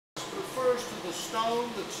refers to the stone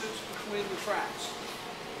that sits between the tracks.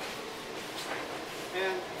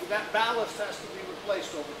 And that ballast has to be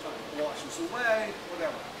replaced over time. It washes away,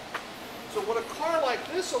 whatever. So what a car like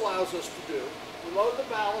this allows us to do, we load the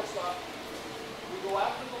ballast up, we go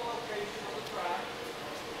out to the location of the track,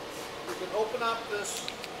 we can open up this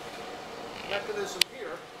mechanism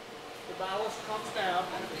here, the ballast comes down,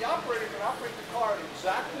 and if the operator can operate the car at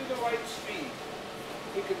exactly the right speed,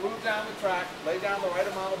 he can move down the track, lay down the right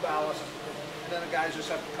amount of ballast, and then the guys just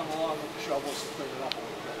have to come along with the shovels to clean it up a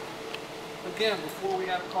little bit. Again, before we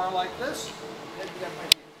had a car like this,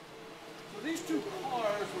 so these two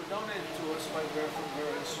cars were donated to us from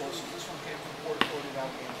various sources. This one came from Port Authority of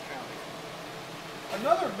Allegheny County.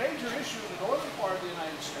 Another major issue in the northern part of the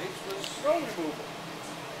United States was snow removal.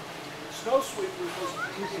 Snow sweepers was,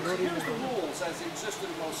 here's the rules as they existed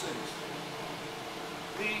in most cities.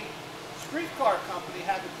 The streetcar company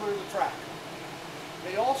had to clear the track.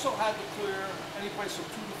 They also had to clear any place from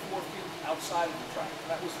 2 to 4 feet outside of the track.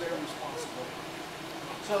 That was their responsibility.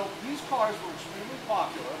 So these cars were extremely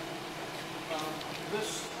popular. The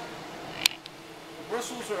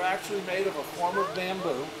bristles are actually made of a form of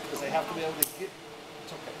bamboo because they have to be able to give.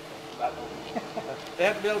 It's okay. They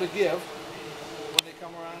have to be able to give when they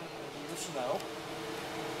come around in the snow.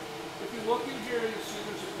 If you look in here, you see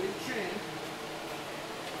there's a big chain.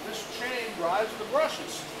 This chain drives the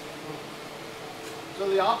brushes. So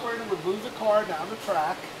the operator would move the car down the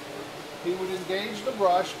track. He would engage the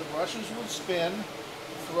brush. The brushes would spin,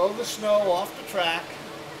 throw the snow off the track,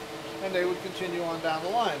 and they would continue on down the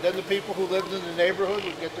line. Then the people who lived in the neighborhood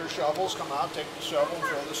would get their shovels, come out, take the shovel, and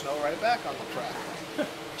throw the snow right back on the track.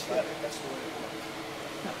 That's the way it works.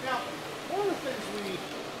 Now, one of the things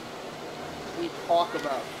we talk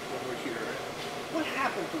about when we're here, what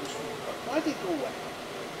happened to the streetcar? Why did it go away?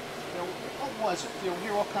 You know, what was it? You know, we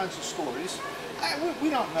hear all kinds of stories. We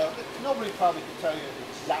don't know. Nobody probably can tell you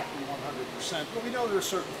exactly 100%, but we know there are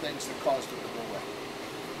certain things that caused it to go away.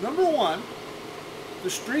 Number one, the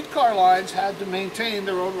streetcar lines had to maintain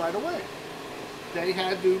their own right-of-way. They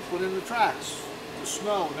had to put in the tracks, the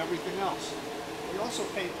snow, and everything else. They also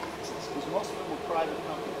paid taxes, because most of them were private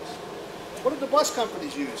companies. What did the bus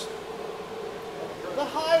companies use? The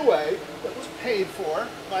highway that was paid for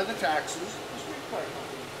by the taxes, the streetcar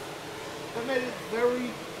company. That made it very,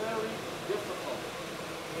 very difficult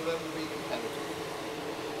for them to be competitive.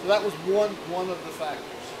 So that was one of the factors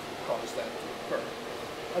that caused that to occur.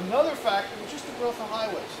 Another factor was just the growth of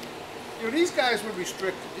highways. You know, these guys were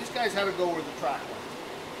restricted. These guys had to go where the track went.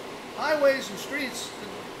 Highways and streets,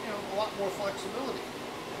 you know, a lot more flexibility.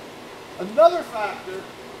 Another factor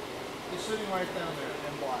is sitting right down there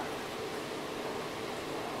in black.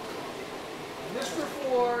 Mr.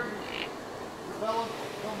 Ford developed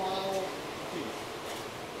the Model T.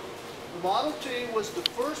 The Model T was the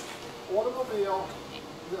first automobile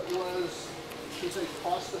that was, should say,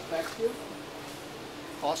 cost-effective.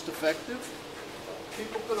 Cost-effective.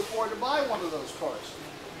 People could afford to buy one of those cars.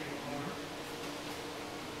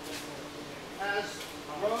 As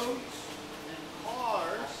roads and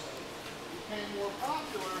cars became more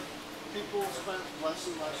popular, people spent less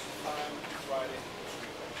and less time riding.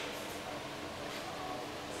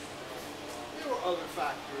 There were other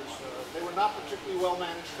factors. They were not particularly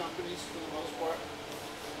well-managed companies for the most part.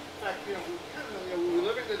 In fact, you know, we're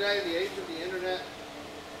living today in the age of the internet.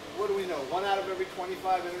 What do we know? 1 out of every 25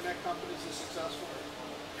 internet companies is successful.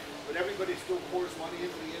 But everybody still pours money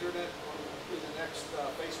into the internet in the next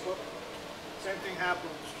Facebook. Same thing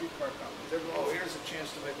happened with the streetcar companies. They go, oh, here's a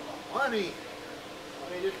chance to make a lot of money.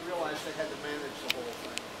 They didn't realize they had to manage the whole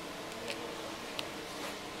thing.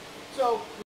 So